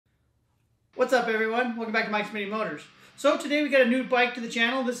What's up, everyone? Welcome back to Mike's Mini Motors. So today we got a new bike to the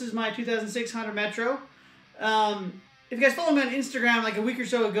channel. This is my 2006 Honda Metro. If you guys follow me on Instagram like a week or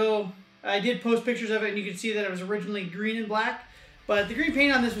so ago, I did post pictures of it and you can see that it was originally green and black. But the green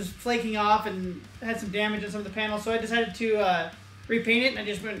paint on this was flaking off and had some damage on some of the panels, so I decided to repaint it, and I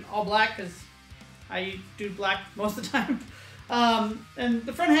just went all black because I do black most of the time. And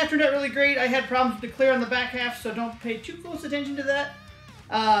the front half turned out really great. I had problems with the clear on the back half, so don't pay too close attention to that.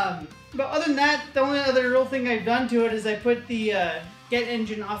 But other than that, the only other real thing I've done to it is I put the Get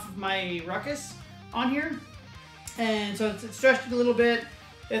engine off of my Ruckus on here. And so it's stretched it a little bit.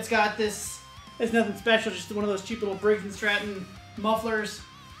 It's got this, it's nothing special, just one of those cheap little Briggs & Stratton mufflers.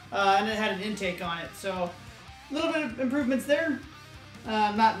 And it had an intake on it. So a little bit of improvements there.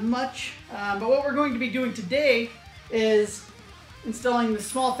 Not much. But what we're going to be doing today is installing the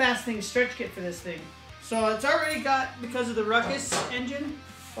Small Fast Things stretch kit for this thing. So it's already got, because of the Ruckus engine,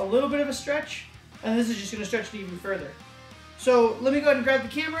 a little bit of a stretch, and this is just going to stretch it even further. So let me go ahead and grab the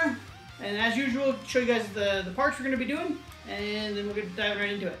camera, and as usual, show you guys the parts we're going to be doing, and then we're going to dive right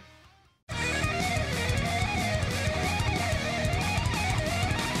into it.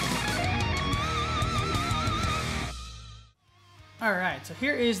 Alright, so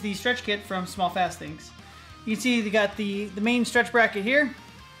here is the stretch kit from Small Fast Things. You can see they got the main stretch bracket here,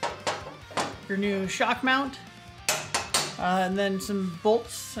 your new shock mount, and then some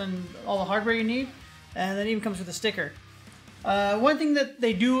bolts and all the hardware you need, and then it even comes with a sticker. One thing that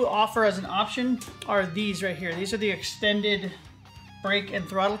they do offer as an option are these right here. These are the extended brake and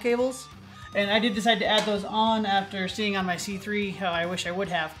throttle cables, and I did decide to add those on after seeing on my C3 how I wish I would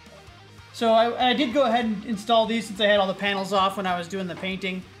have. So I did go ahead and install these since I had all the panels off when I was doing the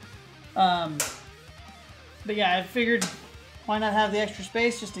painting. But yeah, I figured why not have the extra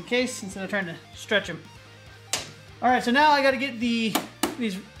space just in case instead of trying to stretch them. Alright, so now I got to get these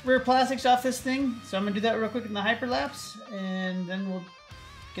rear plastics off this thing. So I'm going to do that real quick in the hyperlapse, and then we'll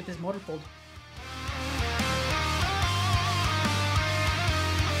get this motor pulled.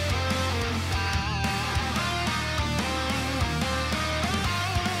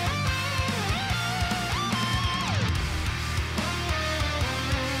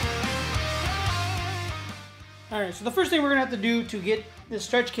 Alright, so the first thing we're going to have to do to get this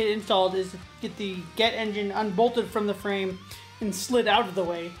stretch kit installed is get the Get engine unbolted from the frame and slid out of the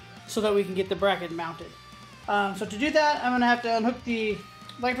way so that we can get the bracket mounted. So to do that, I'm going to have to unhook the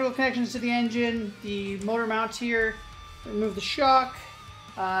electrical connections to the engine, the motor mounts here, remove the shock,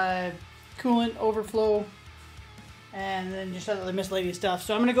 coolant overflow, and then just other miscellaneous stuff.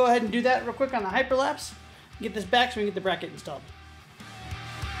 So I'm going to go ahead and do that real quick on the hyperlapse, get this back so we can get the bracket installed.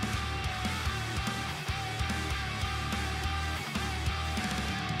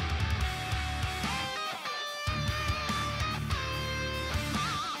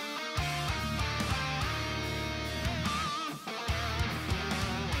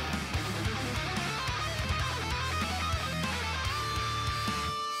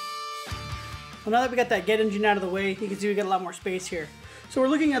 Well, now that we got that Get engine out of the way, you can see we got a lot more space here. So we're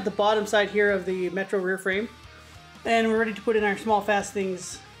looking at the bottom side here of the Metro rear frame, and we're ready to put in our Small Fast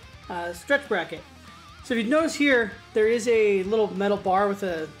Things stretch bracket. So if you notice here, there is a little metal bar with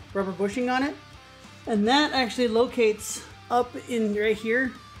a rubber bushing on it, and that actually locates up in right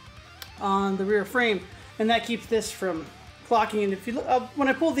here on the rear frame, and that keeps this from clocking. And if you look, when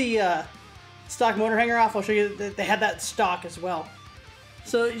I pull the stock motor hanger off, I'll show you that they had that stock as well.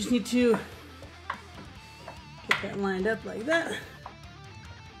 So you just need to get that lined up like that,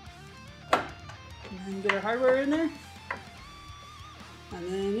 and then get our hardware in there,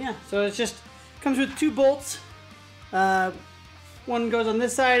 and then yeah, so it's just comes with two bolts. One goes on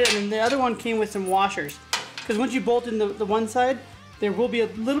this side, and then the other one came with some washers, because once you bolt in the one side, there will be a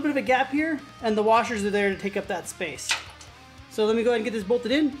little bit of a gap here, and the washers are there to take up that space. So let me go ahead and get this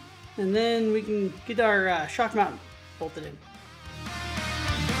bolted in, and then we can get our shock mount bolted in.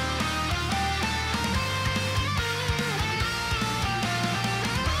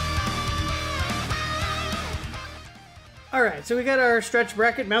 Alright, so we got our stretch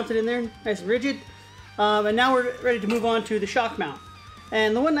bracket mounted in there, nice and rigid, and now we're ready to move on to the shock mount.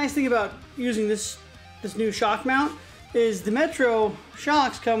 And the one nice thing about using this new shock mount is the Metro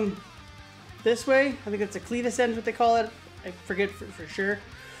shocks come this way. I think it's a clevis end, what they call it. I forget for sure,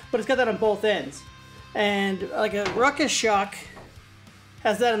 but it's got that on both ends. And like a Ruckus shock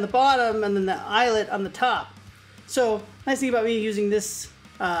has that on the bottom and then the eyelet on the top. So nice thing about me using this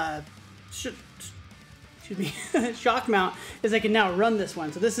shock mount is I can now run this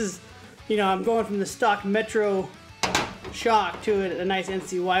one. So this is, you know, I'm going from the stock Metro shock to a nice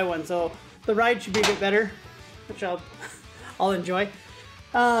NCY one. So the ride should be a bit better, which I'll enjoy.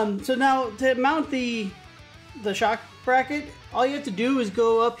 So now to mount the shock bracket, all you have to do is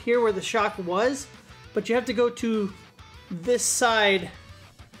go up here where the shock was, but you have to go to this side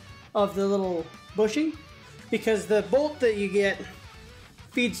of the little bushing, because the bolt that you get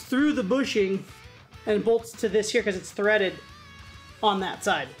feeds through the bushing and bolts to this here because it's threaded on that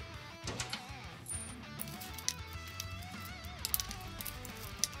side.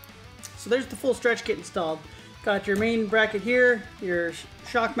 So there's the full stretch kit installed. Got your main bracket here, your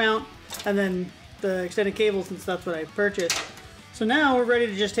shock mount, and then the extended cables and stuff that I purchased. So now we're ready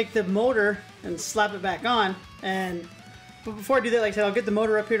to just take the motor and slap it back on. But before I do that, like I said, I'll get the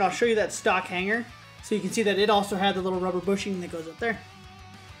motor up here and I'll show you that stock hanger so you can see that it also had the little rubber bushing that goes up there.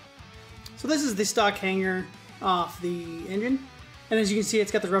 So this is the stock hanger off the engine, and as you can see,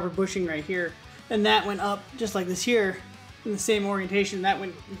 it's got the rubber bushing right here, and that went up just like this here in the same orientation. That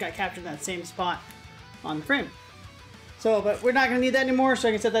got captured in that same spot on the frame. So, but we're not going to need that anymore, so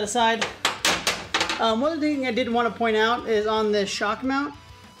I can set that aside. One other thing I did want to point out is on this shock mount,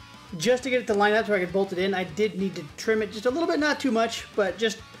 just to get it to line up so I could bolt it in, I did need to trim it just a little bit, not too much, but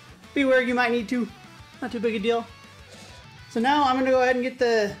just beware, you might need to. Not too big a deal. So now I'm going to go ahead and get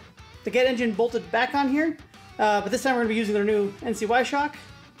the Get engine bolted back on here, but this time we're going to be using their new NCY shock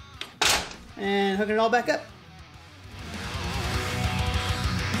and hooking it all back up.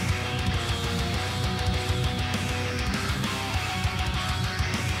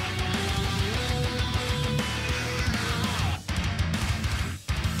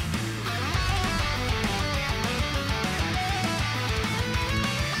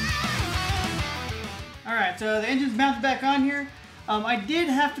 Alright, so the engine's mounted back on here. I did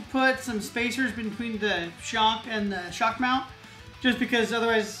have to put some spacers between the shock and the shock mount, just because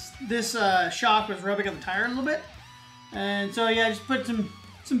otherwise this shock was rubbing on the tire a little bit. And so yeah, I just put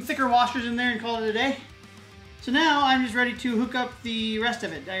some thicker washers in there and call it a day. So now I'm just ready to hook up the rest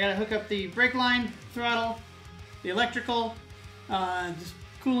of it. I gotta hook up the brake line, throttle, the electrical, just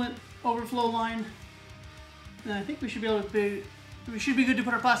coolant overflow line. And I think we should be good to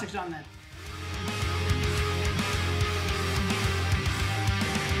put our plastics on then.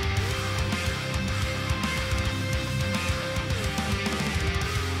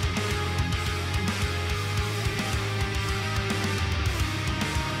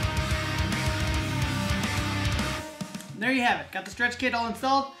 There you have it. Got the stretch kit all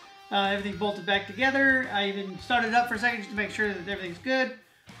installed. Everything bolted back together. I even started it up for a second just to make sure that everything's good.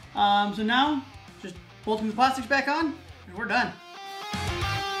 So now, just bolting the plastics back on, and we're done.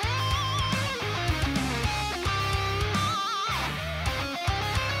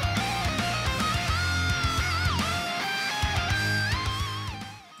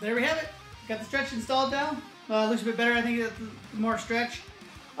 There we have it. Got the stretch installed now. Looks a bit better, I think, more stretch.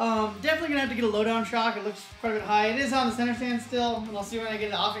 Definitely gonna have to get a low-down shock. It looks quite a bit high. It is on the center stand still, and I'll see when I get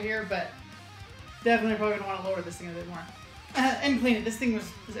it off of here, but definitely probably gonna want to lower this thing a bit more. And clean it. This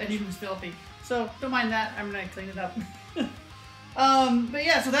engine was filthy. So don't mind that. I'm gonna clean it up. But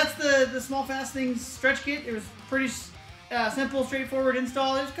yeah, so that's the Small Fast Things stretch kit. It was pretty simple, straightforward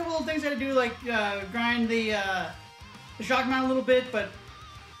install. There's a couple of things I had to do, like grind the shock mount a little bit, but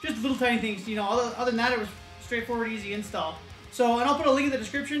just little tiny things. You know, other than that, it was straightforward, easy install. So, and I'll put a link in the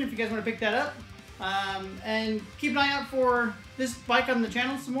description if you guys want to pick that up. And keep an eye out for this bike on the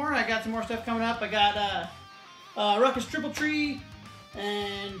channel some more. I got some more stuff coming up. I got Ruckus Triple Tree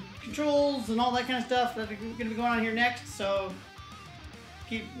and controls and all that kind of stuff that's going to be going on here next. So,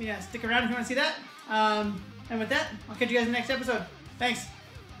 stick around if you want to see that. And with that, I'll catch you guys in the next episode. Thanks.